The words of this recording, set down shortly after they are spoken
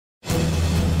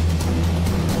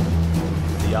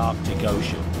the Arctic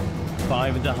Ocean.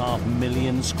 5.5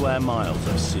 million square miles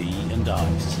of sea and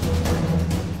ice.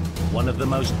 One of the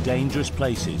most dangerous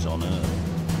places on Earth.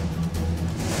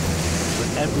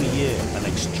 But every year, an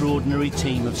extraordinary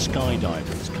team of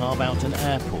skydivers carve out an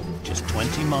airport just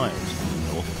 20 miles from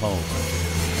the North Pole.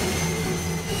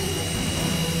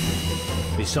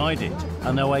 Beside it,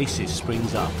 an oasis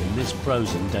springs up in this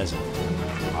frozen desert.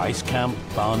 Ice Camp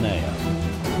Barneo.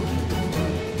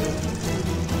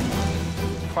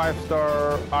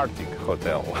 5-star Arctic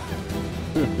hotel.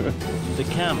 The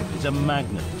camp is a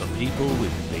magnet for people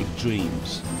with big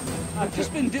dreams. I've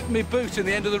just been dipping my boot in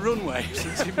the end of the runway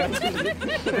since you mentioned it.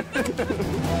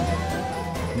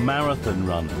 Marathon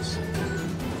runners.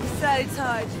 So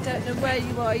tired, you don't know where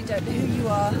you are, you don't know who you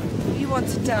are. You want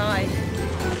to die.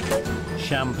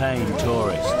 Champagne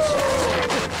tourists.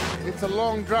 It's a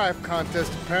long drive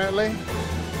contest, apparently.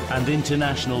 And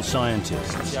international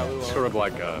scientists. Sort of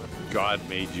like a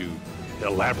God-made-you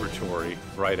laboratory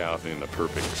right out in the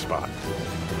perfect spot.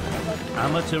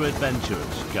 Amateur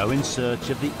adventurers go in search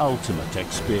of the ultimate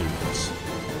experience.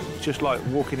 It's just like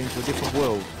walking into a different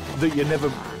world that you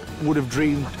never would have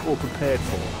dreamed or prepared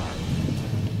for.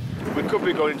 We could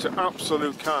be going to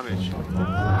absolute carnage.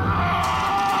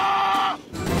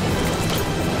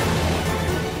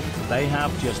 They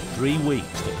have just 3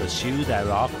 weeks to pursue their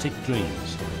Arctic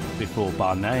dreams before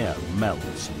Barneo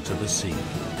melts into the sea.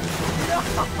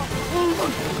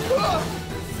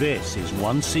 This is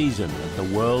one season of the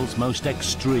world's most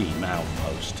extreme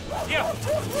outpost. Yeah.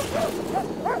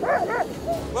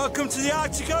 Welcome to the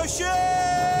Arctic Ocean!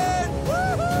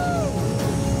 Woohoo!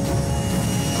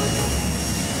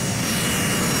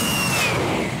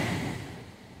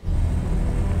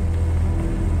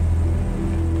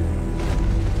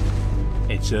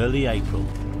 It's early April,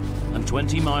 and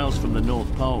 20 miles from the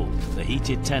North Pole, the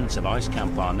heated tents of Ice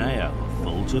Camp Barneo are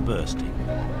full to bursting.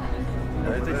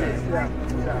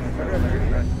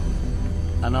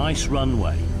 An ice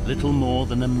runway, little more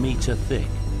than a metre thick,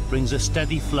 brings a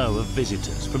steady flow of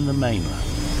visitors from the mainland.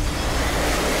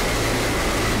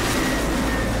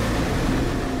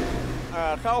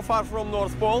 How far from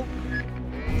North Pole?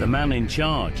 The man in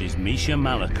charge is Misha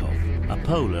Malakov, a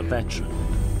polar veteran.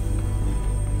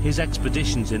 His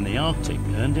expeditions in the Arctic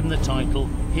earned him the title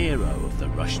Hero of the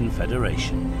Russian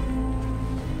Federation.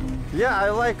 Yeah,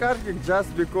 I like Arctic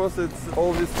just because it's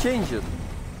always changing.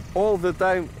 All the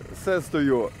time says to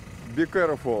you, be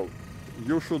careful,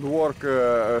 you should work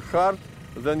hard,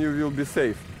 then you will be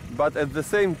safe. But at the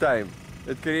same time,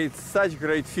 it creates such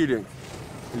great feeling.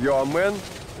 You are a man,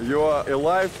 you are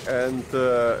alive, and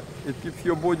it keeps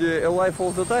your body alive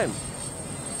all the time.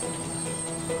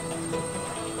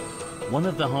 One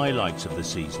of the highlights of the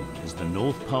season is the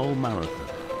North Pole Marathon.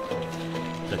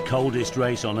 The coldest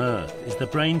race on Earth is the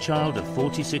brainchild of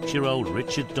 46-year-old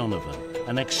Richard Donovan,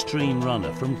 an extreme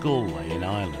runner from Galway in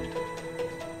Ireland.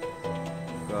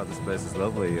 God, this place is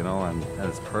lovely, you know, and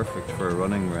it's perfect for a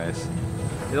running race.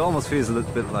 It almost feels a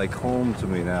little bit like home to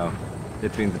me now,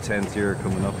 it being the 10th year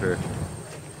coming up here.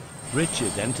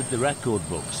 Richard entered the record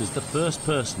books as the first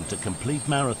person to complete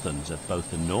marathons at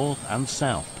both the North and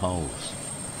South Poles.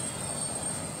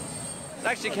 It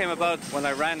actually came about when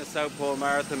I ran the South Pole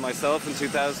Marathon myself in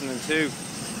 2002,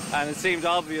 and it seemed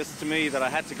obvious to me that I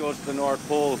had to go to the North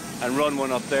Pole and run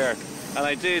one up there. And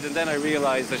I did, and then I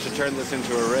realised I should turn this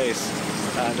into a race,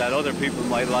 and that other people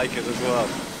might like it as well.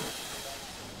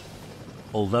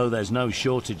 Although there's no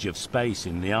shortage of space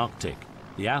in the Arctic,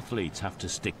 the athletes have to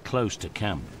stick close to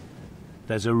camp.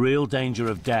 There's a real danger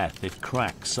of death if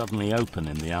cracks suddenly open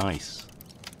in the ice.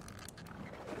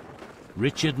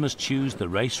 Richard must choose the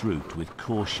race route with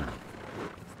caution.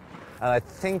 And I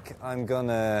think I'm going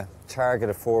to target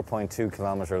a 4.2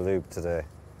 kilometre loop today,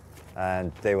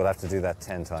 and they will have to do that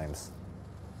 10 times.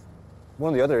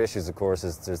 One of the other issues, of course,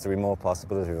 is there's the remote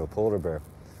possibility of a polar bear,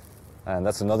 and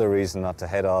that's another reason not to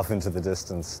head off into the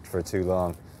distance for too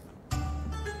long.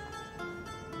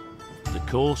 The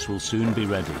course will soon be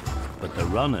ready, but the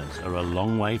runners are a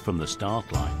long way from the start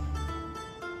line.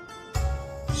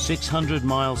 600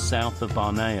 miles south of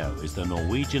Barneo is the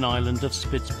Norwegian island of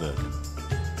Spitsbergen.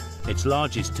 Its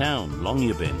largest town,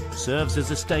 Longyearbyen, serves as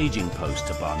a staging post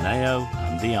to Barneo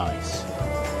and the ice.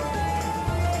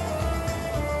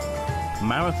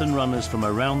 Marathon runners from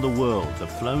around the world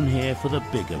have flown here for the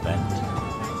big event.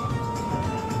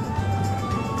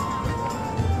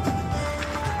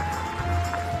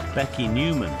 Becky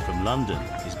Newman from London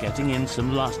is getting in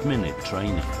some last-minute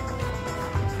training.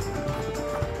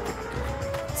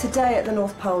 Today at the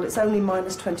North Pole it's only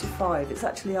 -25. It's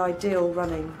actually ideal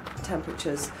running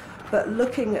temperatures. But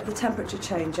looking at the temperature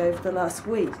change over the last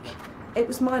week, it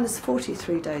was -40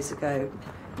 3 days ago.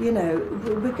 You know,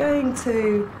 we're going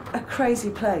to a crazy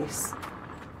place.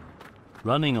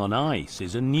 Running on ice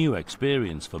is a new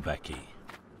experience for Becky.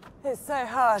 It's so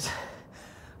hard.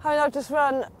 I mean, I've just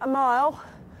run a mile,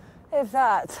 if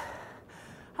that,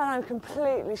 and I'm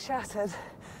completely shattered.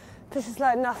 This is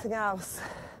like nothing else.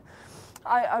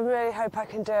 I really hope I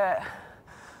can do it.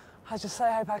 I just so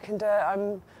hope I can do it.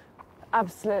 I'm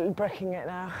absolutely bricking it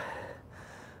now.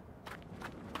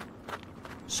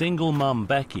 Single mum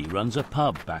Becky runs a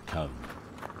pub back home.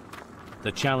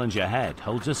 The challenge ahead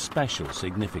holds a special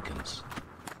significance.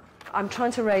 I'm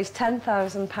trying to raise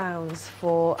 £10,000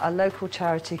 for a local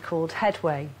charity called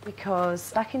Headway,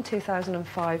 because back in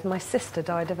 2005 my sister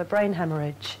died of a brain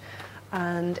hemorrhage,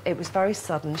 and it was very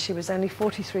sudden. She was only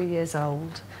 43 years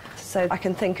old, so I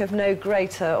can think of no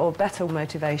greater or better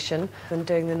motivation than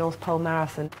doing the North Pole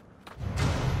Marathon.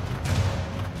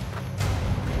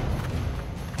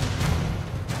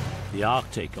 The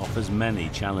Arctic offers many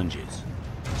challenges.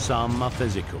 Some are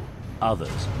physical,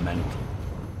 others mental.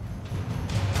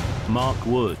 Mark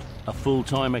Wood, a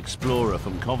full-time explorer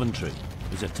from Coventry,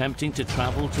 is attempting to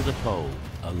travel to the pole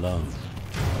alone.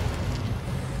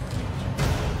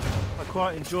 I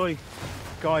quite enjoy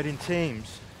guiding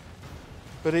teams,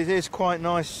 but it is quite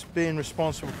nice being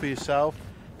responsible for yourself,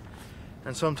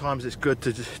 and sometimes it's good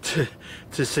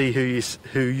to see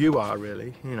who you are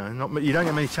really. You know, you don't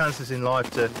get many chances in life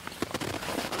to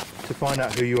find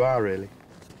out who you are really.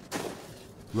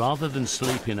 Rather than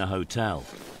sleep in a hotel,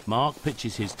 Mark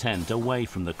pitches his tent away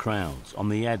from the crowds on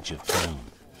the edge of town.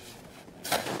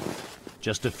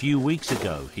 Just a few weeks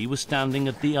ago, he was standing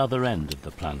at the other end of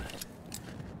the planet.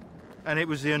 And it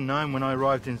was the unknown. When I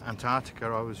arrived in Antarctica,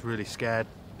 I was really scared.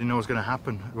 Didn't know what was going to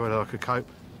happen, whether I could cope.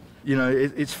 You know,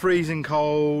 it's freezing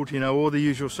cold, you know, all the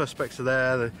usual suspects are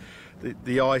there,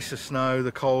 the ice, the snow,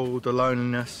 the cold, the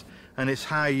loneliness, and it's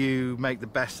how you make the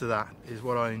best of that is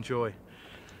what I enjoy.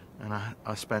 And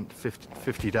I spent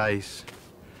 50 days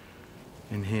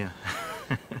in here.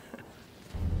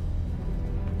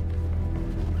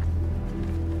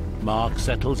 Mark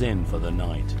settles in for the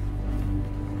night.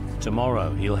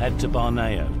 Tomorrow he'll head to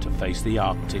Barneo to face the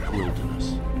Arctic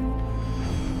wilderness.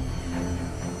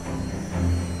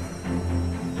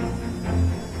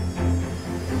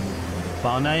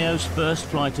 Barneo's first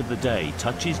flight of the day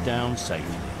touches down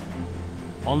safely.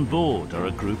 On board are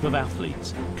a group of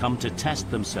athletes come to test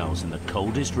themselves in the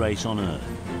coldest race on Earth,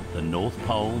 the North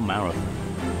Pole Marathon.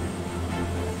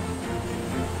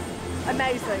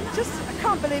 Amazing. I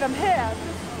can't believe I'm here.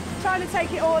 Just trying to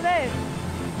take it all in.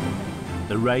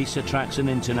 The race attracts an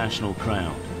international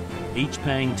crowd, each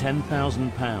paying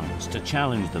 £10,000 to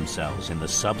challenge themselves in the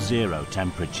sub-zero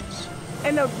temperatures.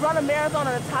 And to run a marathon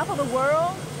on the top of the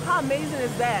world? How amazing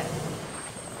is that?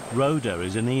 Rhoda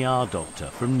is an ER doctor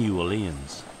from New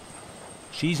Orleans.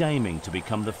 She's aiming to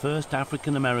become the first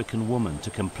African-American woman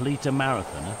to complete a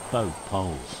marathon at both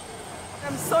poles.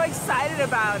 I'm so excited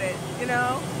about it, you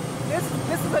know? This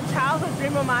is a childhood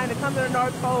dream of mine to come to the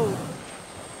North Pole.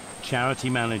 Charity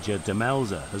manager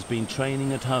Demelza has been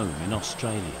training at home in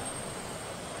Australia.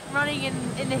 Running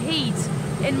in the heat,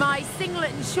 in my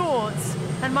singlet and shorts,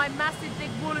 and my massive big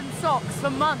woolen socks for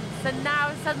months, and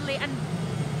now suddenly, and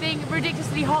being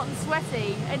ridiculously hot and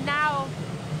sweaty, and now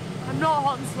I'm not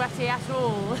hot and sweaty at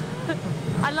all.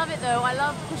 I love it though, I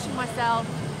love pushing myself,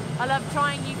 I love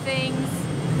trying new things,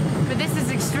 but this is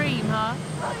extreme, huh?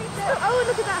 Oh,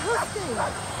 look at that husky!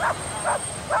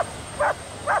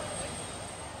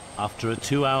 After a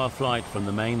 2-hour flight from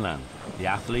the mainland, the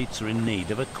athletes are in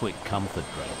need of a quick comfort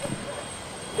break.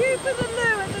 You for the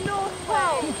loo at the North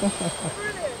Pole!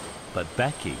 Brilliant! But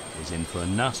Becky is in for a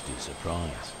nasty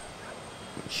surprise.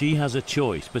 She has a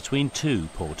choice between two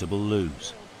portable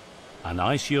loos, an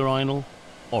ice urinal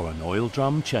or an oil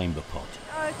drum chamber pot.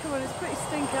 Oh, come on, it's pretty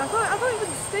stinky. I thought it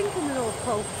would stink in the North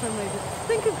Pole for some reason.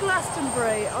 Think of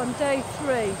Glastonbury on day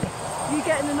 3. You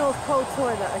get in the North Pole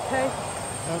toilet, okay?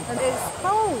 And it's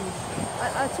cold.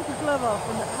 I took a glove off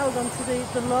and held onto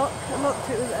the lock, locked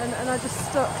it, and I just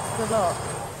stuck to the lock.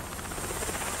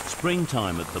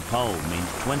 Springtime at the pole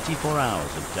means 24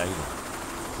 hours of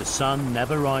daylight. The sun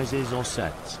never rises or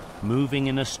sets, moving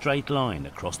in a straight line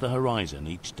across the horizon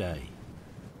each day.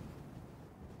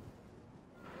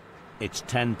 It's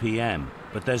 10 p.m,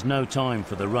 but there's no time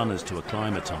for the runners to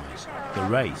acclimatise. The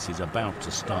race is about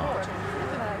to start.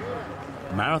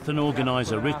 Marathon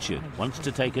organiser Richard wants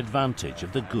to take advantage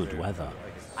of the good weather.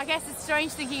 I guess it's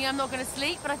strange thinking I'm not going to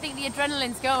sleep, but I think the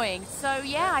adrenaline's going. So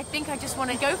yeah, I think I just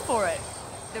want to go for it.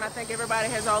 And I think everybody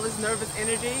has all this nervous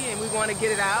energy and we want to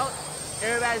get it out.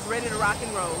 Everybody's ready to rock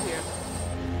and roll here.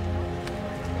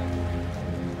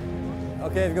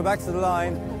 Okay, if you go back to the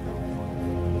line.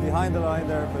 Behind the line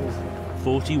there, please.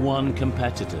 41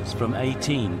 competitors from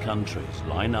 18 countries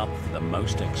line up for the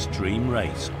most extreme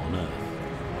race on Earth.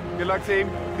 Good luck, team.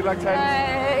 Good luck, Ted.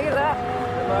 Hey, good luck.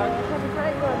 Good luck. Have a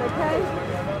great one,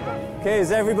 okay? Okay,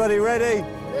 is everybody ready?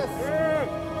 Yes.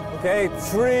 Okay,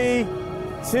 3,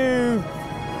 2,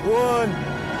 1,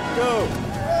 go.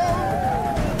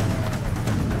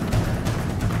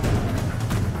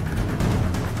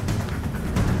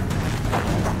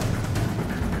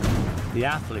 The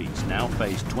athletes now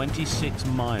face 26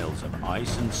 miles of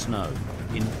ice and snow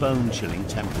in bone-chilling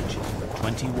temperatures,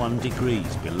 21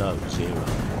 degrees below zero.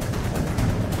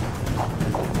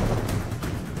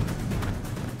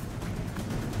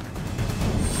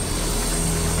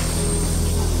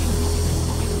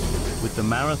 With the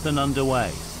marathon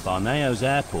underway, Barneo's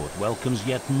airport welcomes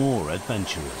yet more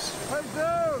adventurers.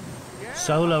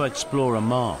 Solo explorer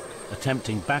Mark,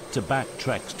 attempting back-to-back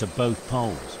treks to both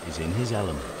poles, is in his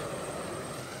element.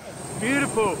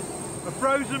 Beautiful, a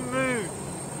frozen moon.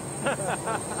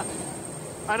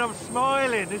 And I'm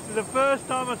smiling. This is the first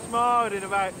time I smiled in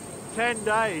about 10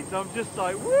 days. I'm just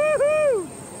like, woohoo!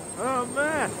 Oh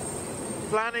man.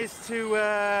 Plan is to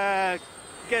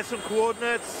get some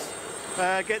coordinates,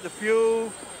 get the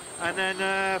fuel, and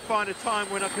then find a time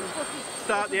when I can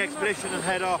start the expedition and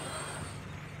head off.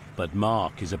 But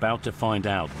Mark is about to find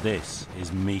out this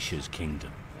is Misha's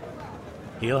kingdom.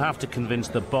 He'll have to convince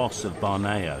the boss of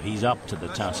Barneo he's up to the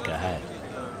task ahead.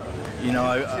 You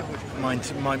know,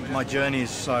 my journey is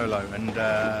solo, and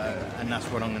that's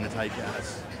what I'm going to take it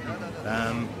as.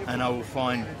 And I will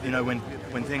find, you know, when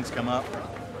things come up,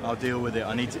 I'll deal with it.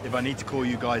 If I need to call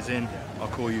you guys in, I'll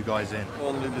call you guys in.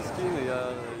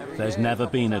 There's never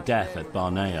been a death at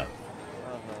Barneo.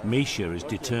 Misha is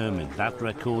determined that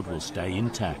record will stay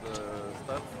intact.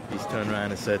 He's turned around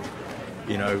and said,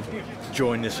 you know,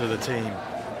 join this other team.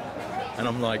 And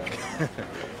I'm like,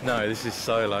 no, this is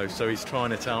solo. So he's trying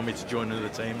to tell me to join another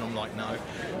team. And I'm like, no,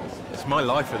 it's my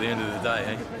life at the end of the day.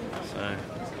 Eh? So.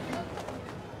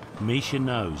 Misha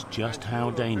knows just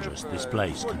how dangerous this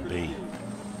place can be.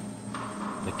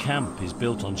 The camp is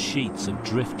built on sheets of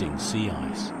drifting sea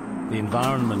ice. The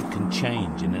environment can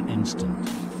change in an instant.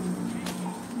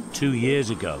 2 years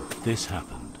ago, this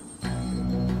happened.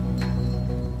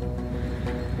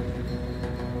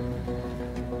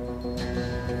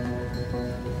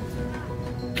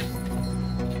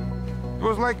 It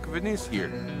was like Venice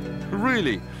here.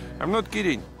 Really, I'm not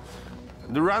kidding.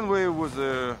 The runway was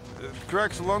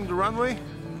cracks along the runway,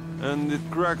 and it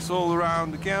cracks all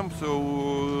around the camp,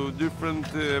 so different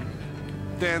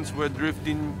tents were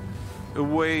drifting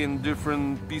away in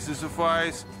different pieces of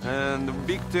ice. And the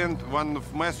big tent, one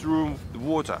of mess room, the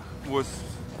water was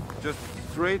just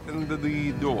straight under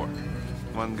the door.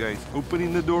 One guy's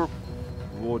opening the door,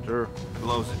 water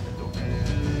closing the door.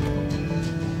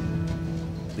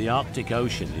 The Arctic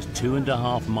Ocean is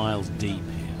 2.5 miles deep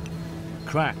here.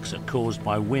 Cracks are caused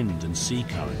by wind and sea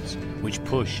currents, which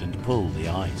push and pull the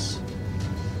ice.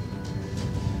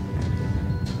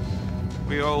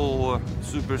 We're all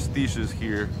superstitious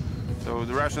here. So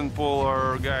the Russian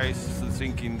polar guys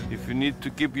thinking if you need to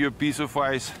keep your piece of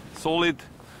ice solid,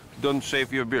 don't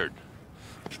shave your beard.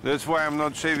 That's why I'm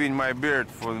not shaving my beard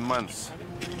for months.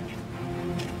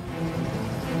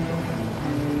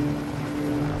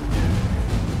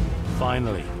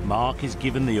 Finally, Mark is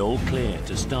given the all clear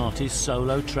to start his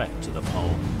solo trek to the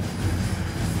pole.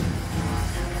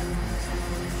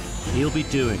 He'll be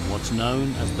doing what's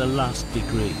known as the last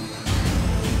degree.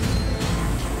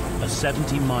 A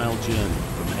 70-mile journey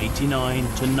from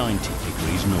 89 to 90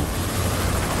 degrees north.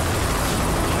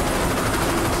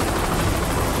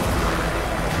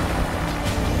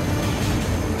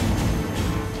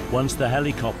 Once the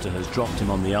helicopter has dropped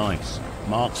him on the ice,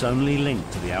 Mark's only link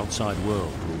to the outside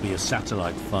world will be a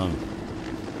satellite phone.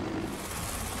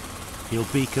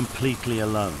 He'll be completely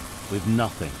alone, with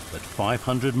nothing but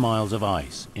 500 miles of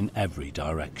ice in every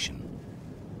direction.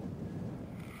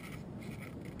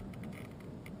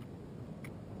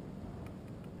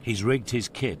 He's rigged his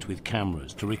kit with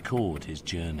cameras to record his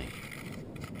journey.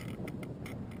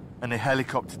 And the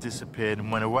helicopter disappeared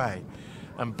and went away,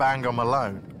 and bang, I'm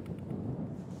alone.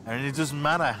 And it doesn't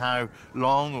matter how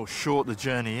long or short the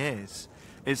journey is,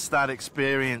 it's that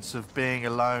experience of being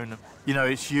alone. You know,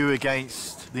 it's you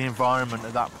against the environment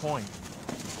at that point.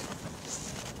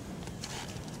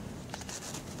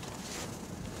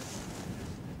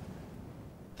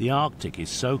 The Arctic is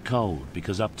so cold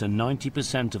because up to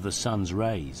 90% of the sun's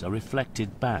rays are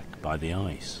reflected back by the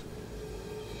ice.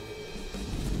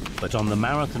 But on the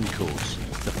marathon course,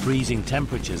 the freezing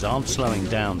temperatures aren't slowing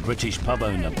down British pub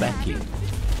owner Becky.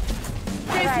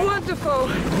 It's wonderful.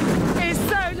 It's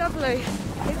so lovely.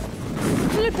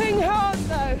 It's flipping hard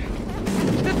though.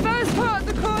 The first part of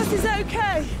the course is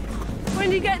okay.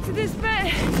 When you get to this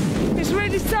bit, it's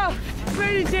really soft,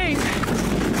 really deep.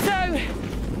 So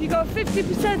you got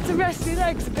 50% to rest your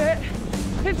legs a bit,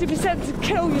 50% to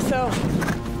kill yourself.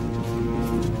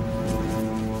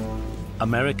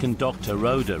 American Dr.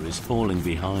 Rhoda is falling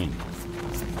behind.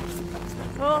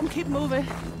 Oh, I'm keep moving.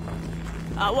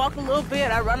 I walk a little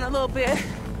bit, I run a little bit,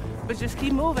 but just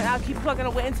keep moving. I'll keep plugging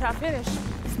away until I finish.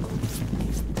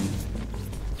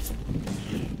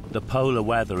 The polar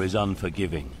weather is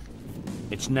unforgiving.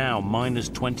 It's now minus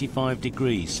 25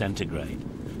 degrees centigrade,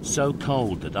 so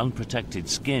cold that unprotected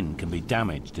skin can be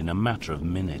damaged in a matter of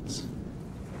minutes.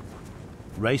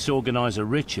 Race organizer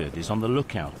Richard is on the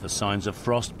lookout for signs of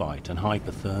frostbite and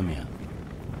hypothermia.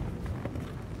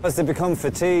 As they become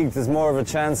fatigued, there's more of a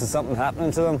chance of something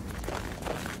happening to them.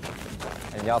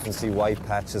 And you often see white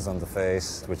patches on the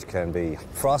face, which can be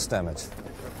frost damage.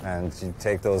 And you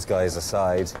take those guys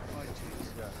aside,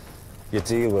 you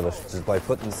deal with it just by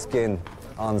putting skin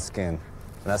on skin.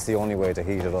 And that's the only way to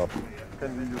heat it up.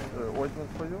 Can we use ointment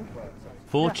for you?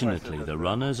 Fortunately, the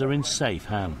runners are in safe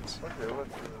hands.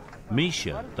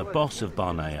 Misha, the boss of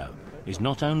Barneo, is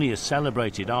not only a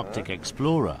celebrated Arctic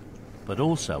explorer, but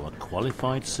also a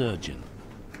qualified surgeon.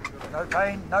 No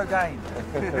pain, no gain.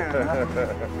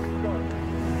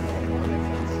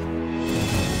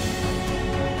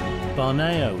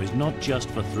 Barneo is not just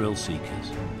for thrill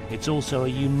seekers, it's also a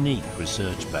unique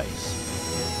research base.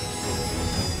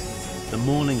 The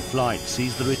morning flight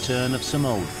sees the return of some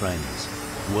old friends,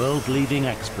 world-leading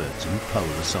experts in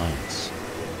polar science.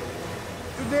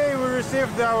 Today we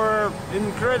received our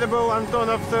incredible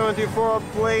Antonov 74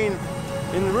 plane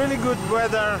in really good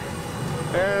weather,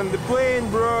 and the plane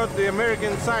brought the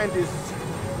American scientists.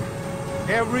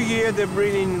 Every year they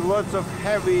bring in lots of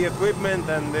heavy equipment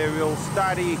and they will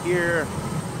study here.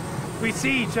 We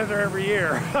see each other every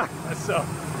year, so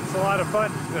it's a lot of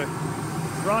fun to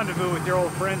rendezvous with your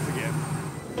old friends again.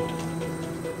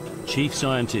 Chief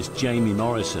Scientist Jamie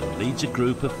Morrison leads a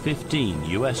group of 15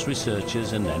 US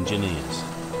researchers and engineers.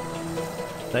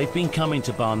 They've been coming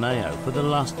to Barneo for the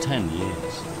last 10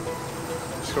 years.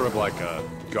 Sort of like a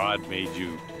God made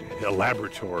you a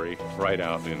laboratory right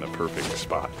out in the perfect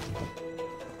spot.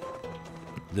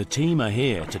 The team are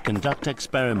here to conduct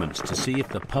experiments to see if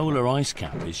the polar ice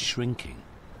cap is shrinking.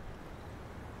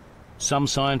 Some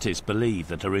scientists believe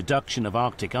that a reduction of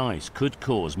Arctic ice could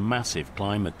cause massive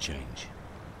climate change.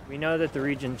 We know that the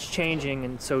region's changing,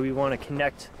 and so we want to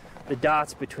connect the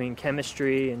dots between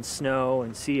chemistry and snow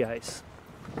and sea ice.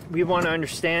 We want to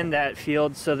understand that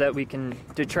field so that we can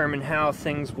determine how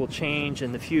things will change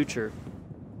in the future.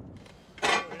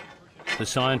 The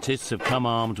scientists have come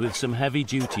armed with some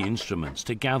heavy-duty instruments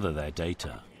to gather their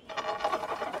data.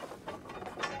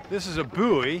 This is a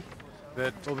buoy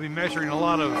that will be measuring a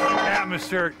lot of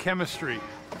atmospheric chemistry.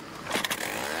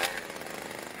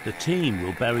 The team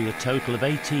will bury a total of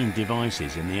 18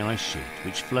 devices in the ice sheet,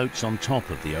 which floats on top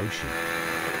of the ocean.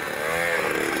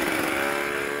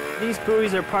 These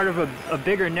buoys are part of a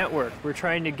bigger network. We're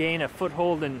trying to gain a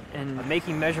foothold in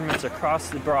making measurements across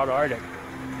the broad Arctic.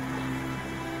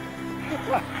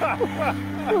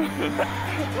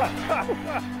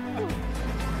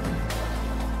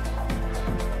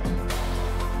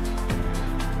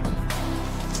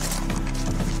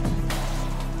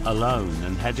 Alone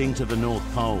and heading to the North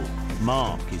Pole,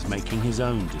 Mark is making his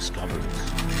own discoveries.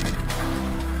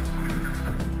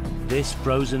 This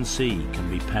frozen sea can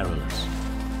be perilous.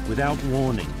 Without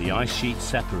warning, the ice sheets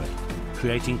separate,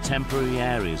 creating temporary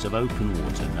areas of open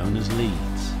water known as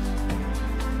leads.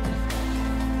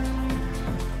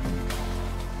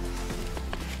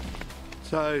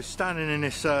 So standing in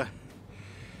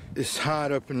this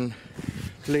hard open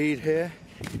lead here,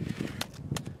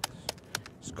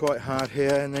 it's quite hard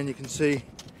here, and then you can see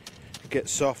it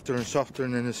gets softer and softer,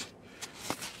 and then there's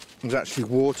actually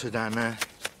water down there.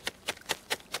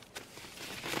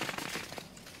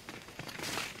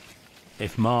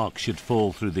 If Mark should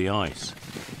fall through the ice,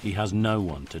 he has no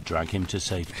one to drag him to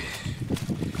safety.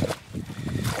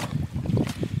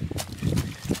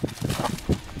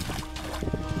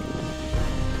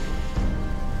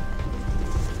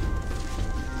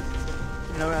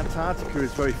 You know, Antarctica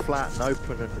is very flat and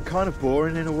open and kind of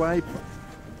boring in a way.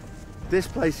 This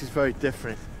place is very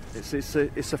different. It's a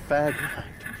fairground.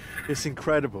 It's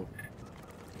incredible.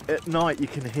 At night you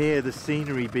can hear the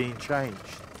scenery being changed.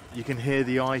 You can hear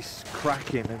the ice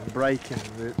cracking and breaking,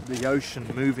 the ocean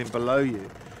moving below you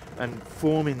and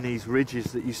forming these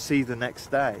ridges that you see the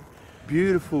next day.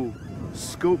 Beautiful,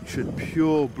 sculptured,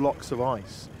 pure blocks of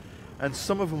ice. And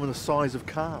some of them are the size of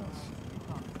cars.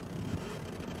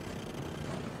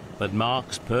 But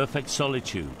Mark's perfect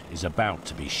solitude is about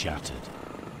to be shattered.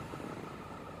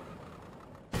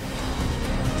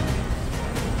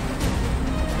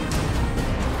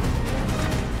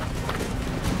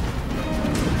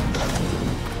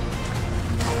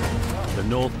 The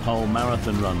North Pole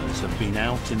Marathon runners have been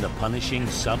out in the punishing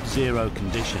sub-zero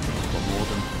conditions for more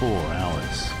than 4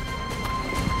 hours.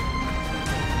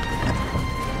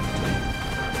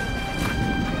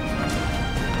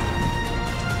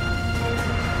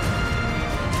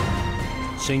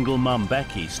 Single mum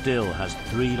Becky still has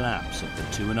 3 laps of the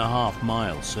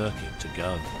 2.5-mile circuit to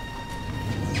go.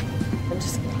 I'm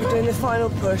just doing the final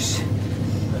push.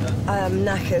 I am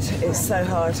knackered, it's so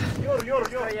hard.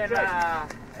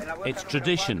 It's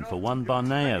tradition for one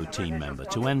Barneo team member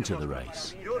to enter the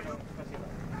race.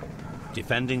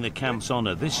 Defending the camp's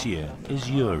honour this year is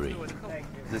Yuri.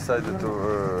 Decided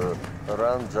to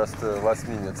run just last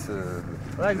minute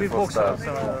before start.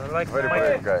 Very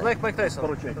brave guy. Like Mike Tyson.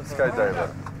 Skydiver.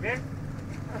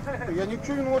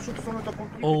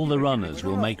 All the runners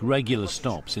will make regular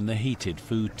stops in the heated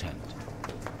food tent.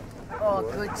 Oh,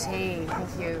 good tea.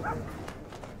 Thank you.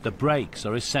 The breaks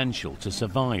are essential to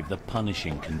survive the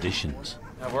punishing conditions.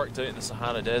 I've worked out in the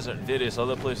Sahara Desert and various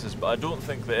other places, but I don't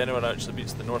think that anyone actually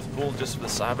beats the North Pole just for the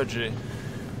savagery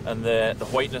and the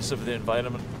whiteness of the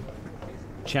environment.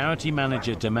 Charity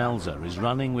manager Demelza is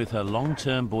running with her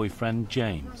long-term boyfriend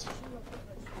James.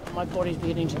 My body's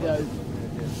beginning to go.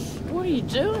 What are you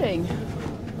doing?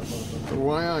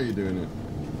 Why are you doing it?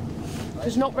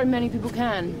 Because not very many people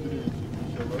can.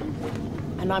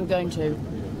 And I'm going to.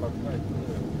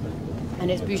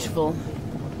 And it's beautiful.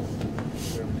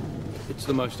 It's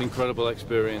the most incredible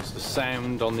experience. The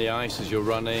sound on the ice as you're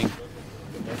running,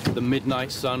 the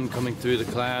midnight sun coming through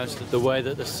the clouds, the way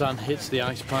that the sun hits the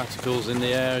ice particles in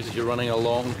the air as you're running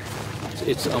along.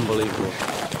 It's unbelievable.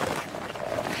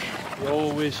 We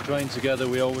always train together,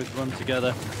 we always run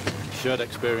together. Shared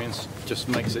experience just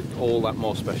makes it all that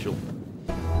more special.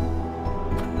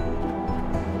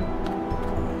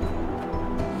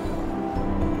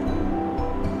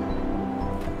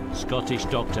 Scottish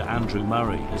doctor Andrew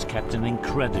Murray has kept an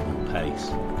incredible pace.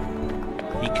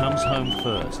 He comes home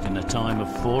first in a time of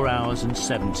 4 hours and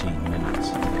 17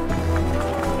 minutes.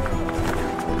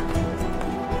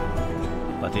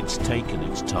 But it's taken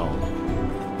its toll.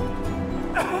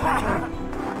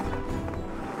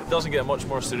 It doesn't get much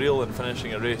more surreal than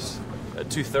finishing a race at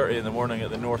 2:30 in the morning at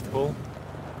the North Pole.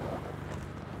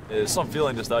 It's some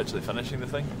feeling just actually finishing the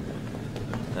thing.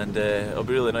 And it'll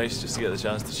be really nice just to get the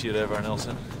chance to cheer everyone else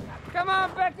in. Come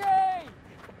on, Becky!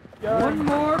 One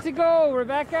more to go,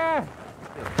 Rebecca!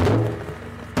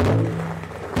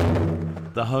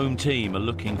 The home team are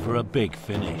looking for a big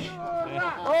finish.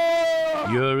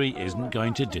 Yuri isn't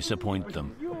going to disappoint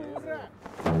them.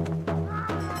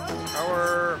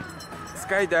 Our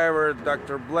skydiver,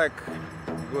 Dr. Black,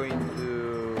 going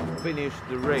to finish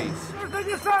the race.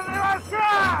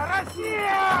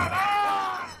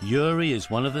 Yuri is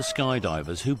one of the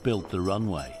skydivers who built the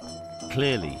runway.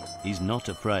 Clearly, he's not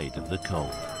afraid of the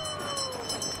cold.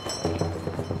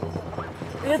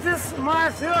 It is my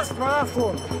first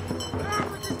marathon.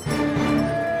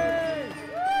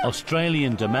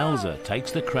 Australian Demelza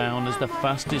takes the crown as the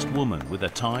fastest woman with a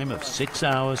time of 6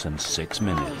 hours and 6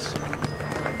 minutes.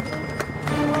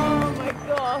 Oh my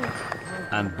God.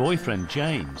 And boyfriend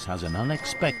James has an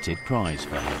unexpected prize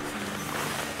for him.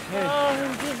 Oh,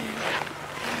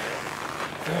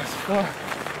 yes,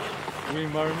 will you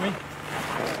marry me?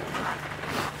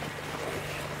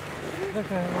 Look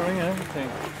at the ring and everything.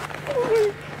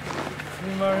 Will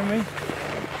you marry me?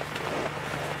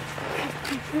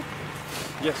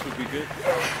 Yes, would be good.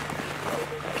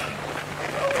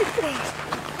 Oh my God.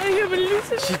 Are you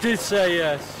believe it? She did say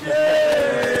yes.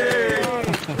 Yay!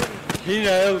 He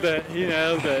nailed it. He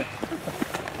nailed it.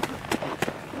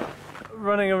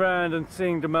 Running around and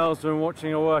seeing Demelza and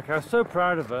watching her work, I was so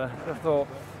proud of her. I thought,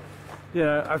 you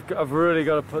know, I've really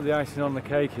got to put the icing on the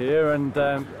cake here, and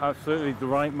absolutely the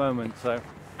right moment. So.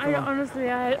 I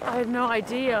honestly, I had no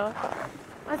idea.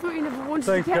 I thought you never wanted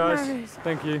Thanks, to get guys. married.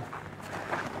 Thank you.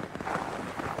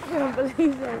 I can't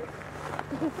believe it.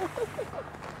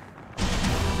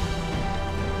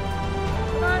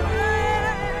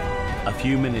 A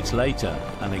few minutes later,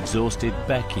 an exhausted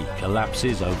Becky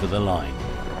collapses over the line.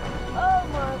 Oh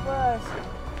my word.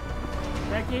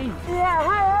 Becky? Yeah,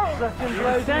 hi.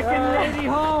 Second lady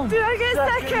home. Did I get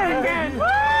second? Again. Woo!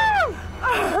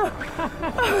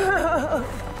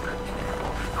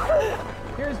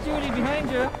 Here's Judy behind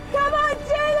you. Come on,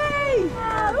 Judy!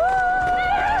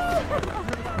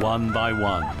 One by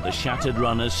one, the shattered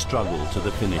runners struggle to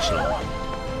the finish line.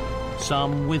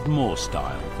 some with more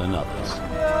style than others.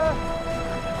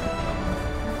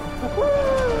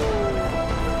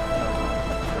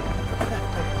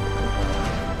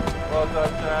 Well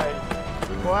done, Jay.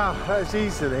 Wow, that's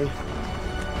easily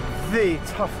the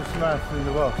toughest marathon in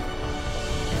the world.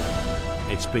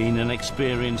 It's been an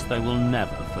experience they will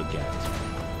never forget.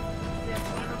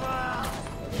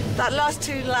 That last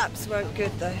 2 laps weren't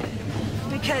good though,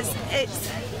 because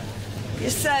you're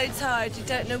so tired, you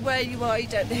don't know where you are, you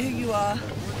don't know who you are,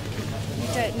 you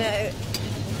don't know,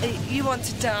 you want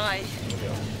to die.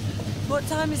 What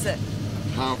time is it?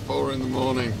 4:30 in the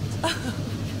morning.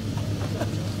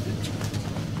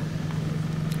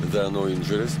 There are no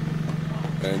injuries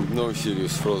and no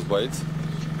serious frostbites.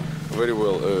 Very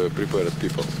well prepared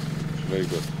people. Very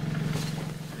good.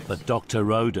 But Dr.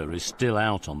 Roeder is still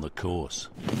out on the course.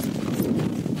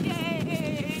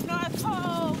 Yay! North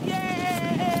Pole!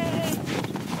 Yay!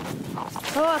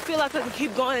 Oh, I feel like I can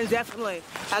keep going indefinitely.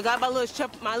 I got my little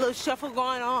shuffle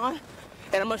going on,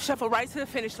 and I'm gonna shuffle right to the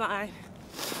finish line.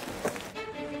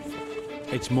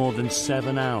 It's more than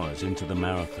 7 hours into the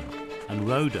marathon, and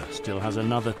Roeder still has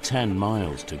another 10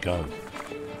 miles to go.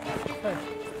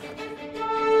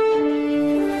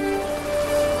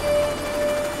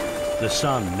 The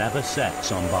sun never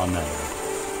sets on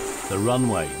Barneo. The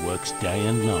runway works day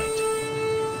and night.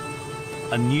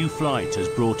 A new flight has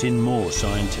brought in more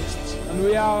scientists. And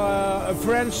we are a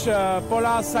French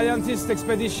polar scientist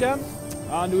expedition,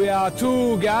 and we are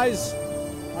 2 guys,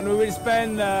 and we will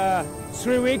spend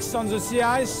 3 weeks on the sea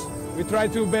ice. We try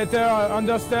to better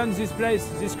understand this place,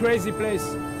 this crazy place.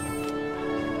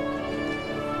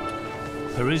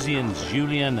 Parisians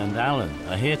Julien and Alan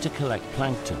are here to collect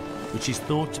plankton, which is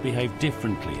thought to behave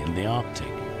differently in the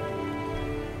Arctic.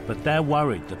 But they're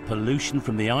worried that pollution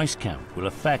from the ice camp will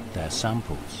affect their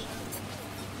samples.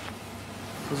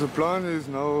 So the plan is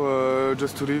now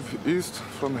just to leave east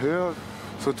from here,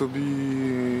 so to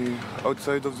be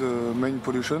outside of the main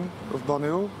pollution of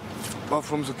Barneo.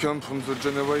 From the camp, from the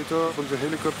generator, from the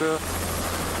helicopter.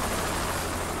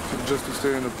 So just to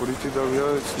stay in a polluted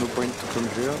area, it's no point to come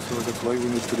here, so that's why we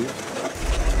need to leave.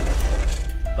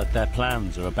 But their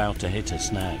plans are about to hit a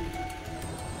snag.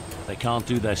 They can't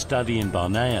do their study in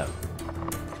Barneo,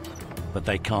 but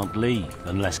they can't leave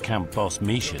unless camp boss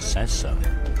Misha says so.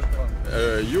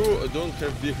 You don't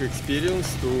have big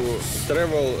experience to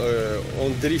travel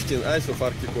on drifting ice of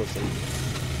Arctic Ocean.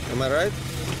 Am I right?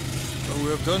 We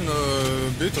have done a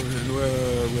bit of it.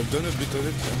 We have done a bit of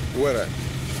it. Where?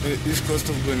 East coast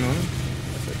of Greenland.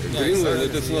 Greenland,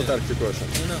 it is not Arctic Ocean.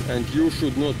 No. And you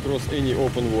should not cross any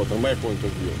open water, my point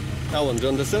of view. Alan, do you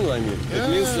understand what I mean? Yeah. It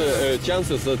means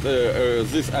chances that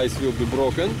this ice will be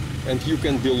broken and you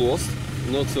can be lost,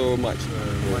 not so much.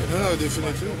 No,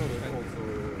 definitely.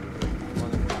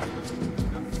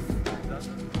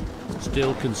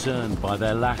 Still concerned by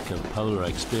their lack of polar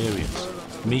experience,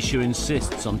 Misha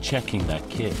insists on checking their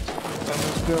kit.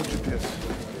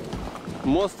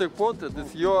 Most important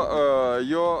is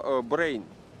your brain.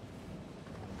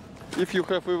 If you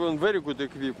have even very good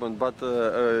equipment, but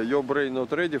your brain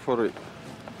not ready for it,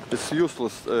 it's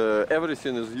useless.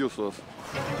 Everything is useless.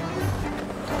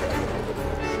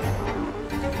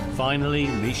 Finally,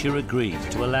 Misha agrees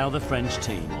to allow the French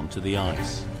team onto the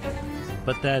ice.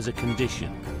 But there's a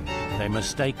condition. They must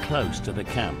stay close to the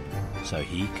camp so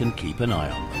he can keep an eye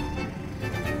on them.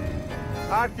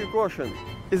 Arctic Ocean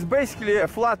is basically a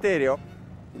flat area.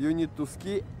 You need to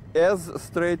ski as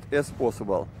straight as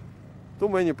possible. Too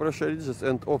many pressure ridges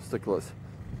and obstacles.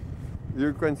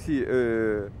 You can see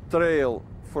a trail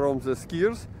from the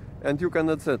skiers and you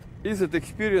cannot say, is it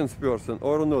experienced person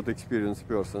or not experienced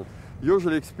person?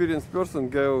 Usually experienced person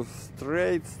goes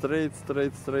straight,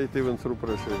 even through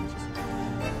pressure ridges.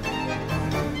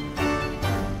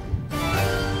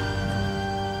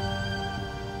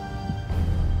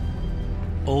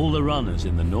 All the runners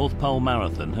in the North Pole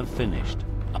Marathon have finished,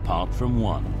 apart from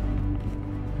one.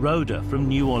 Rhoda from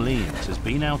New Orleans has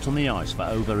been out on the ice for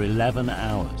over 11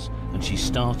 hours, and she's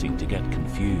starting to get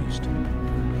confused.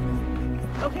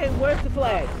 Okay, where's the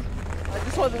flag? I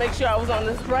just wanted to make sure I was on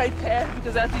this right path,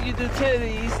 because after you do 10 of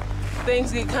these,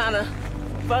 things get kind of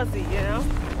fuzzy, you know?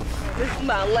 This is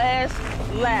my last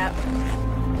lap.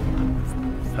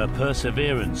 Her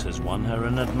perseverance has won her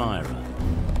an admirer,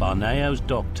 Barneo's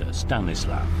doctor,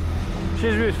 Stanislav.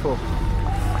 She's beautiful.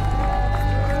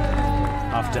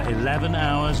 After 11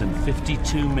 hours and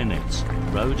 52 minutes,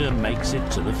 Rhoda makes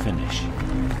it to the finish.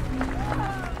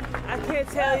 I can't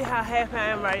tell you how happy I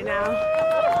am right now.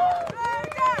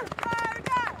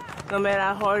 No matter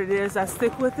how hard it is, I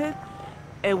stick with it.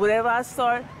 And whatever I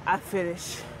start, I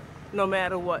finish, no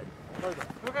matter what.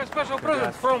 We got a special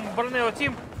present from Barneo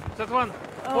team. That one.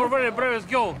 For very bravest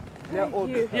girl. Yeah, all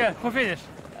good. Yeah, for finish.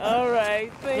 All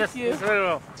right, thank yes, you. Yes, very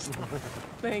well.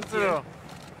 Thank very you. Well.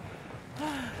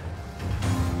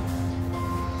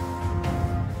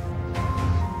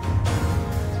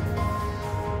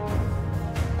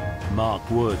 Mark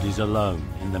Wood is alone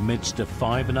in the midst of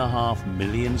 5.5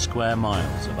 million square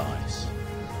miles of ice.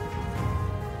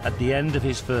 At the end of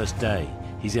his first day,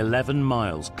 he's 11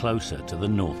 miles closer to the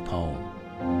North Pole.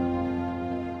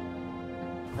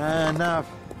 And now I've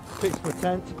fixed my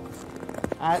tent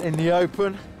out in the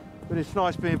open, but it's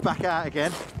nice being back out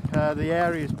again. The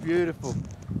area is beautiful.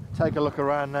 Take a look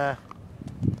around there.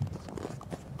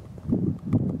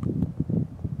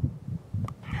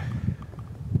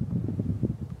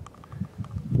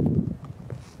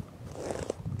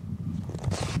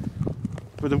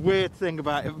 But the weird thing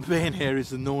about it being here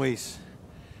is the noise.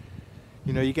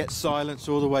 You know, you get silence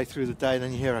all the way through the day,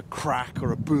 then you hear a crack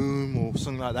or a boom or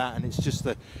something like that, and it's just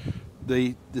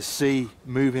the sea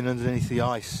moving underneath the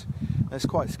ice. And it's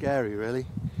quite scary, really.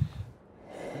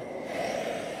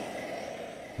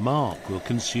 Mark will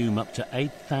consume up to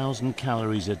 8,000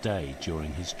 calories a day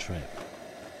during his trip.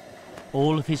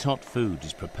 All of his hot food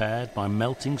is prepared by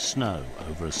melting snow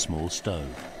over a small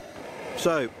stove.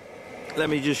 So, let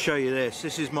me just show you this.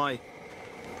 This is my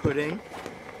pudding.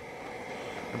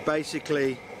 And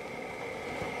basically,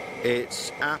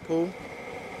 it's apple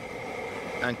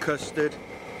and custard,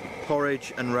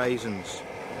 porridge and raisins.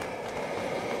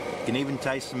 You can even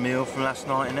taste the meal from last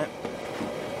night in it,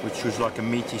 which was like a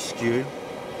meaty stew.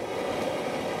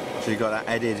 So you got that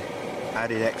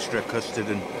added extra custard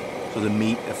and sort of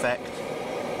meat effect.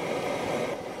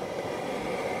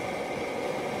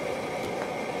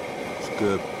 It's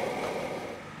good.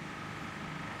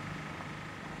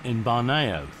 In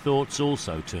Barneo, thoughts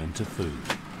also turn to food,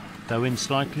 though in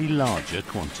slightly larger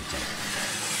quantity.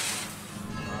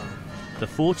 The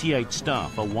 48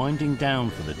 staff are winding down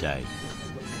for the day,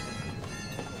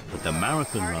 but the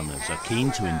marathon runners are keen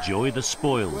to enjoy the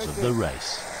spoils of the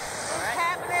race.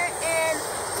 Happening in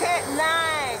tent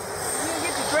 9. You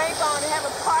get your drink on and have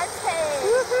a party.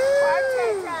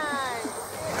 Party time.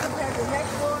 Compared to the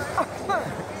next one.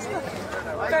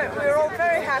 We're all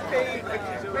very happy.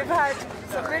 We've had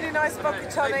some really nice vodka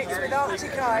tonics with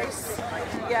Arctic ice.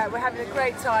 Yeah, we're having a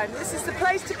great time. This is the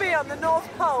place to be on the North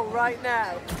Pole right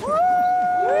now. Woo!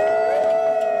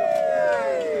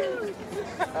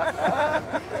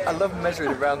 I love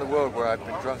measuring around the world where I've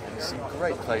been drunk and seen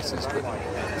great places, but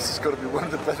this has got to be one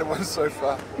of the better ones so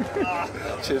far.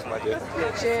 Cheers, my dear.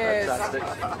 Cheers. Fantastic.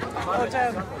 Well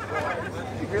done.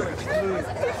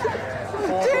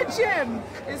 Dear Jim,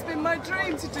 it's been my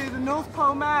dream to do the North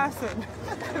Pole Marathon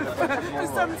for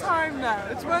some time now.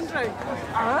 It's wondering,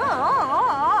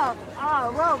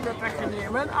 well, Rebecca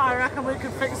Newman, I reckon we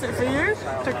could fix it for you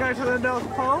to go to the North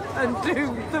Pole and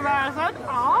do the marathon.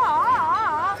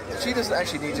 She doesn't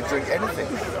actually need to drink anything.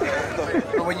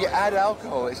 But when you add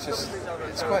alcohol, it's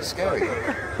quite scary.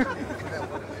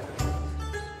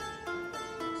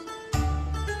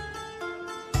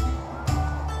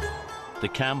 The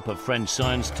camp of French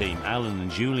science team Alan and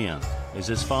Julien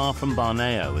is as far from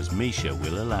Barneo as Misha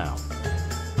will allow.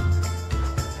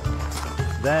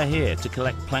 They're here to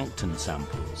collect plankton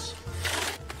samples.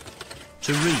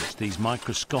 To reach these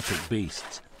microscopic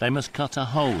beasts, they must cut a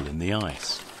hole in the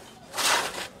ice.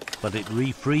 But it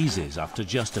refreezes after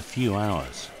just a few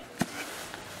hours.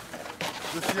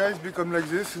 The sea ice becomes like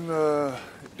this in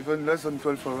even less than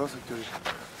 12 hours actually.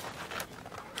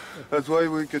 That's why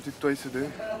we cut it twice a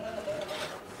day.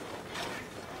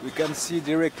 We can see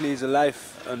directly the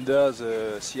life under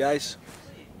the sea ice,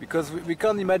 because we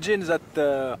can't imagine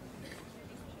that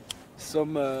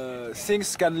some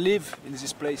things can live in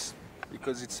this place,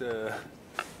 because it's a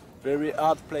very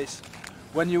hard place.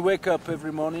 When you wake up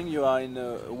every morning, you are in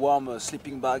a warm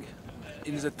sleeping bag.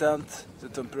 In the tent, the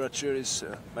temperature is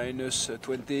minus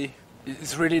 20.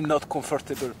 It's really not a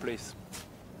comfortable place.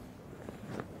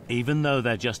 Even though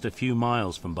they're just a few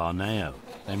miles from Barneo,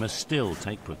 they must still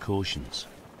take precautions.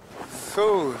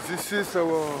 So, this is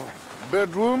our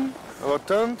bedroom, our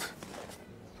tent.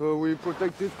 So we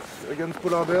protect it against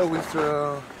polar bear with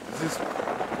this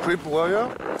trip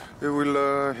wire. It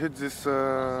will hit this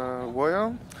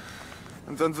wire.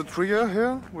 And then the trigger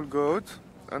here will go out,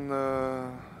 and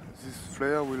this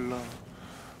flare will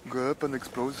go up and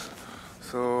explode.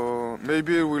 So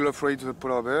maybe we'll afraid the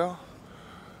polar bear,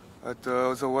 but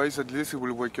otherwise at least it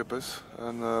will wake up us,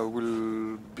 and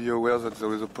we'll be aware that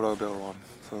there is a polar bear around.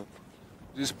 So.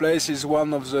 This place is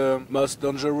one of the most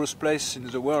dangerous places in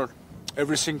the world.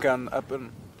 Everything can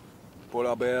happen.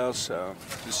 Polar bears,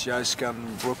 the sea ice can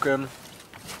be broken.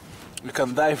 You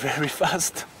can die very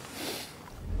fast.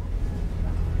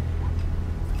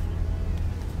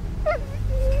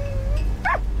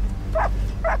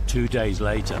 2 days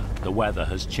later, the weather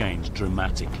has changed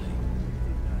dramatically.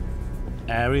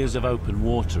 Areas of open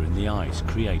water in the ice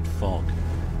create fog.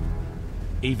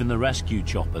 Even the rescue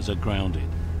choppers are grounded,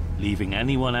 leaving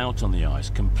anyone out on the ice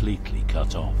completely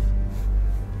cut off.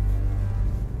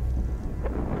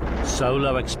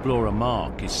 Solo explorer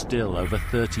Mark is still over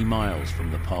 30 miles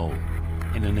from the pole,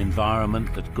 in an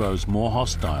environment that grows more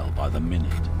hostile by the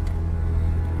minute.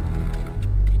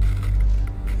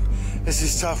 This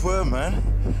is tough work, man.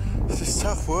 This is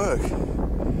tough work.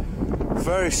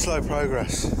 Very slow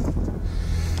progress.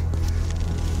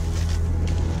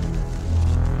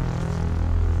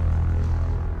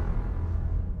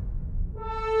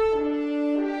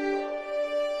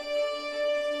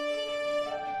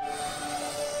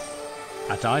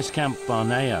 At Ice Camp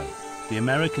Barneo, the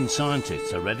American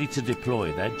scientists are ready to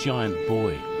deploy their giant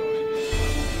buoy.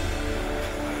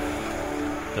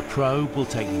 The probe will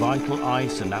take vital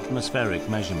ice and atmospheric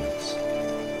measurements.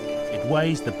 It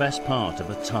weighs the best part of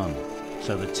a ton,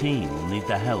 so the team will need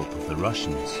the help of the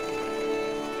Russians.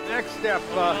 Next step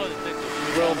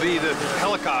will be the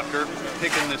helicopter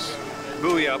picking this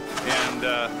buoy up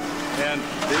and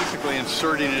basically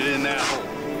inserting it in that hole.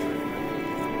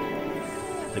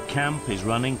 The camp is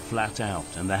running flat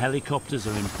out and the helicopters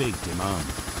are in big demand.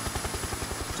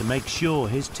 To make sure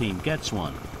his team gets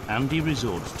one, Andy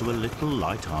resorts to a little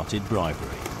light-hearted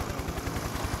bribery.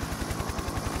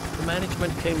 The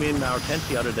management came in our tent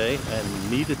the other day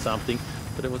and needed something,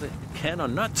 but there was a can of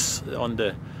nuts on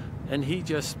the... And he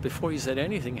just, before he said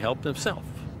anything, helped himself.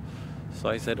 So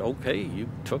I said, okay, you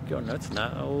took your nuts,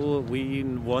 now we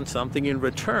want something in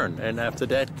return. And after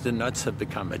that, the nuts have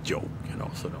become a joke, you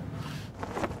know, so no.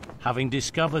 Having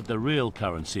discovered the real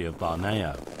currency of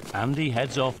Barneo, Andy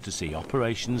heads off to see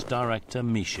Operations Director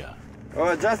Misha.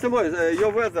 Just a moment,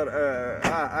 your weather,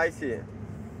 I see.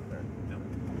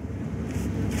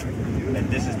 And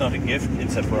this is not a gift,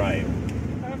 it's a bribe.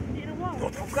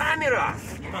 Not for camera!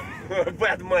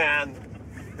 Bad man!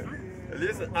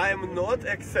 Listen, I am not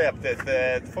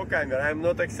accepted for camera, I am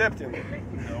not accepting it.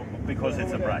 No, because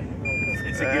it's a bribe.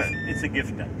 It's a gift, it's a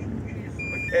gift now.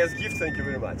 As gift, thank you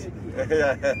very much.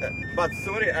 But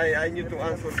sorry, I need to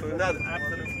answer to another.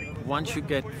 Absolutely. Once you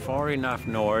get far enough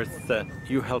north,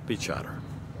 you help each other.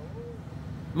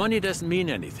 Money doesn't mean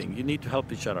anything. You need to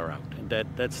help each other out. And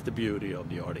that's the beauty of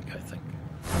the Arctic, I think.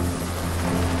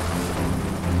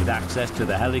 With access to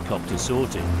the helicopter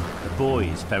sorted, the buoy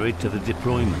is ferried to the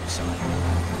deployment site.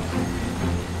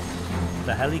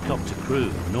 The helicopter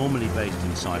crew, normally based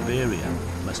in Siberia,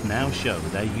 must now show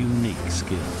their unique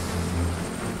skill.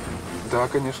 Да,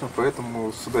 конечно,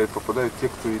 поэтому сюда и попадают те,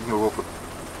 кто имел опыт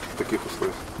в таких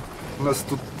условиях. У нас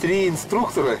тут 3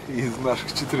 инструктора из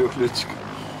наших 4 летчиков.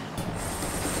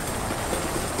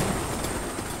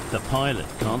 The pilot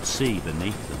can't see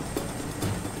beneath them.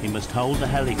 He must hold the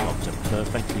helicopter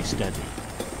perfectly steady.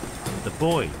 The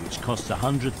buoy, which costs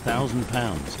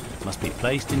 £100,000, must be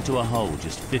placed into a hole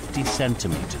just 50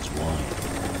 centimetres wide.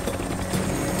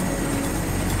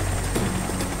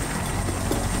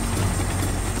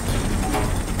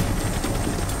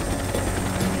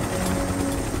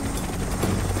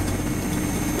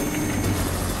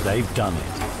 They've done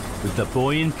it. With the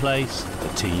buoy in place, the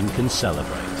team can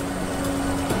celebrate.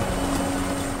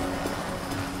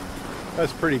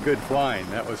 That's pretty good flying.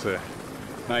 That was a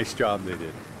nice job they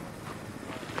did.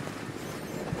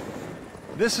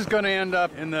 This is going to end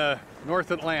up in the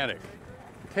North Atlantic.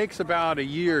 It takes about a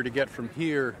year to get from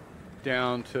here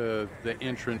down to the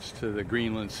entrance to the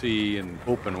Greenland Sea and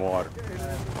open water.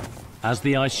 As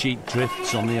the ice sheet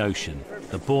drifts on the ocean,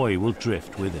 the buoy will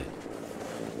drift with it.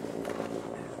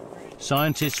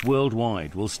 Scientists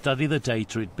worldwide will study the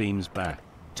data it beams back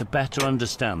to better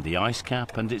understand the ice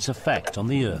cap and its effect on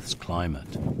the Earth's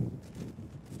climate.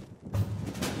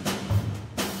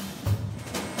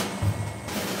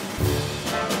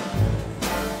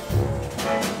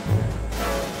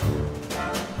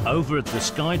 Over at the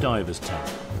skydivers'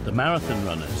 tent, the marathon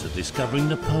runners are discovering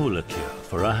the polar cure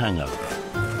for a hangover.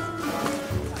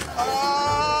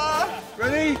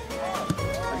 Ready?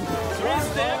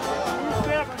 3-step.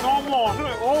 2-step, no more.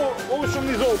 Ocean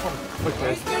is open.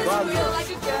 Okay. Like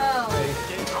a girl.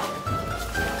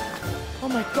 Oh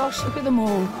my gosh, look at them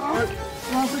all.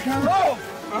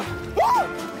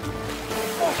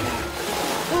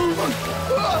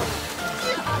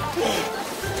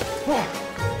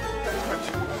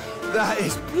 That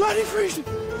is bloody freezing.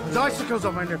 There's icicles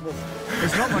on my nipples.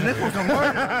 It's not my nipples, I'm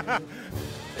worried.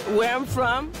 Where I'm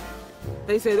from,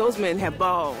 they say those men have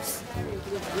balls.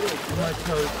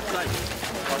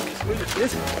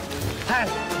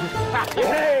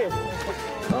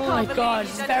 Oh my God,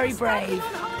 he's very brave.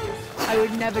 I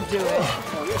would never do it.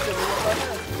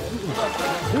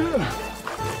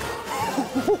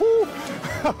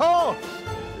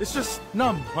 It's just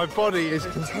numb. My body is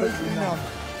completely numb.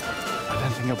 I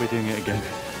don't think I'll be doing it again.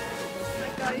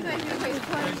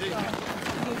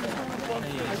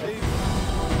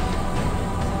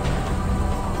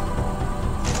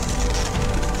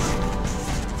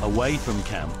 Away from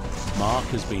camp, Mark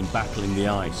has been battling the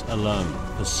ice alone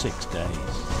for 6 days.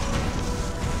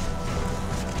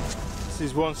 This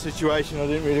is one situation I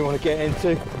didn't really want to get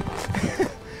into.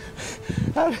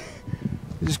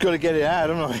 You just got to get it out,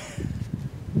 haven't I?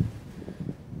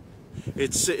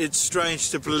 It's strange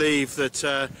to believe that,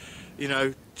 you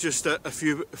know, just a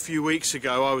few weeks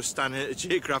ago I was standing at the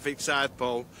geographic South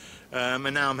Pole,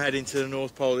 and now I'm heading to the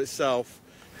North Pole itself.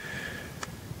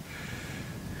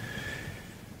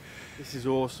 This is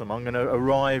awesome. I'm going to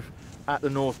arrive at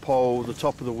the North Pole, the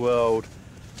top of the world,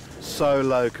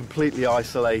 solo, completely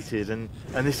isolated, and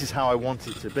this is how I want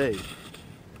it to be.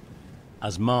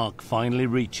 As Mark finally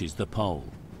reaches the pole,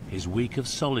 his week of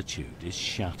solitude is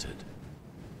shattered.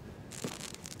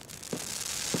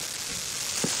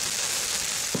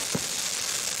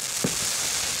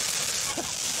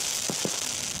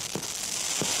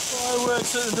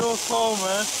 Fireworks at the North Pole,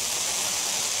 man.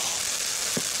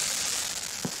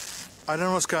 I don't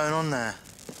know what's going on there.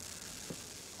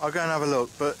 I'll go and have a look,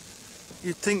 but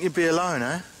you'd think you'd be alone,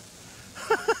 eh?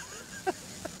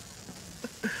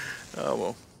 Oh,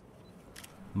 well.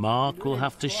 Mark will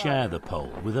have to share the pole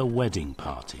with a wedding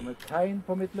party.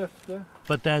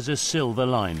 But there's a silver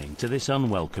lining to this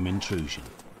unwelcome intrusion.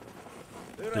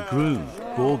 The groom,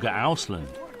 Børge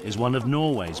Ausland, is one of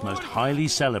Norway's most highly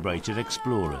celebrated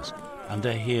explorers and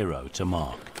a hero to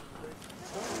Mark.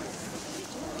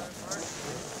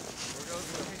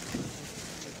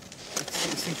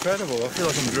 It's incredible. I feel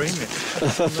like I'm dreaming.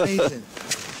 It's amazing.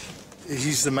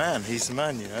 He's the man,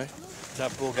 you know.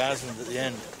 That Børge Ausland at the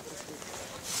end.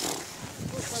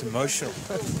 It's emotional.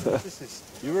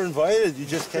 You were invited, you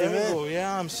just came in.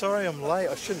 Yeah, I'm sorry I'm late.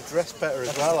 I should have dressed better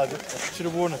as well. I should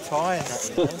have worn a tie and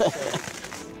that, you know.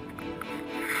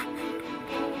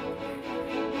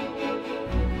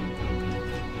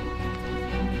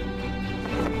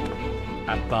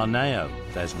 At Barneo,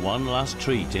 there's one last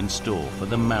treat in store for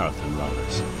the marathon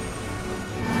runners.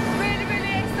 Really,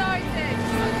 really excited.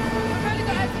 We've only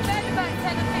got about 10 or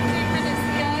 15 minutes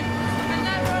to go, and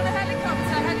now we're on a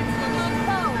helicopter heading to the North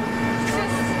Pole. It's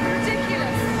just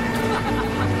ridiculous.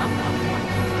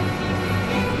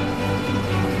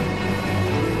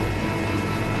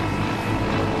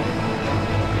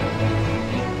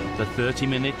 The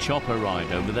 30-minute chopper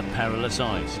ride over the perilous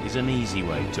ice is an easy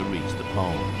way to reach the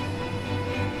pole.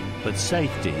 But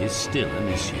safety is still an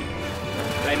issue.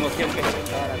 I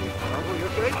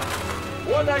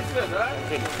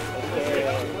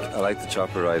like the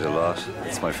chopper ride a lot.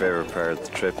 It's my favourite part of the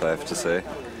trip, I have to say.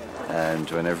 And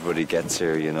when everybody gets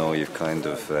here, you know, you've kind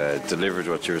of delivered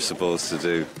what you were supposed to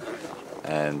do.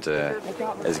 And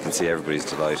as you can see, everybody's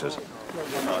delighted.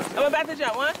 I'm about to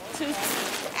jump. 1, 2,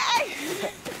 hey!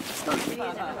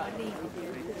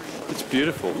 It's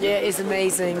beautiful. Yeah, it is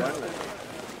amazing.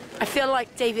 I feel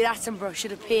like David Attenborough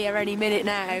should appear any minute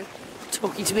now,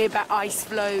 talking to me about ice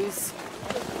flows.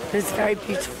 It's very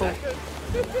beautiful.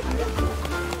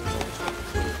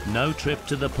 No trip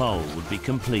to the pole would be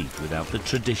complete without the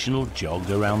traditional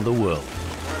jog around the world.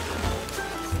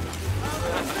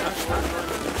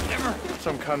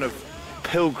 Some kind of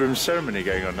pilgrim ceremony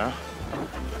going on now.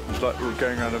 It's like we're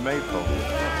going around a maypole.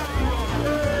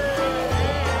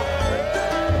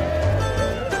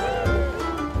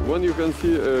 When you can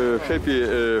see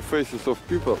happy faces of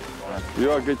people,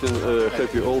 you are getting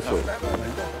happy also.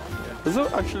 So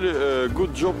actually a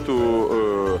good job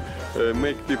to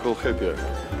make people happier,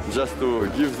 just to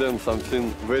give them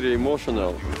something very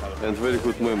emotional and very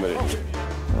good memory.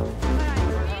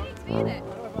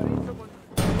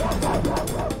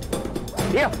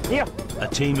 A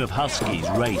team of huskies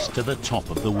race to the top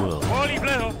of the world.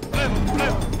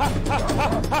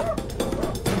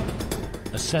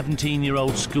 A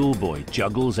 17-year-old schoolboy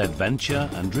juggles adventure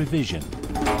and revision.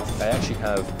 I actually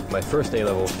have my first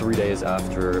A-level 3 days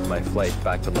after my flight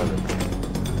back to London.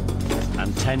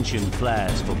 And tension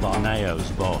flares for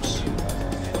Barneo's boss.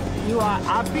 You are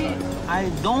happy I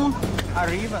don't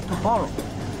arrive at the pole.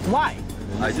 Why?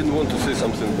 I didn't want to say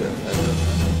something there.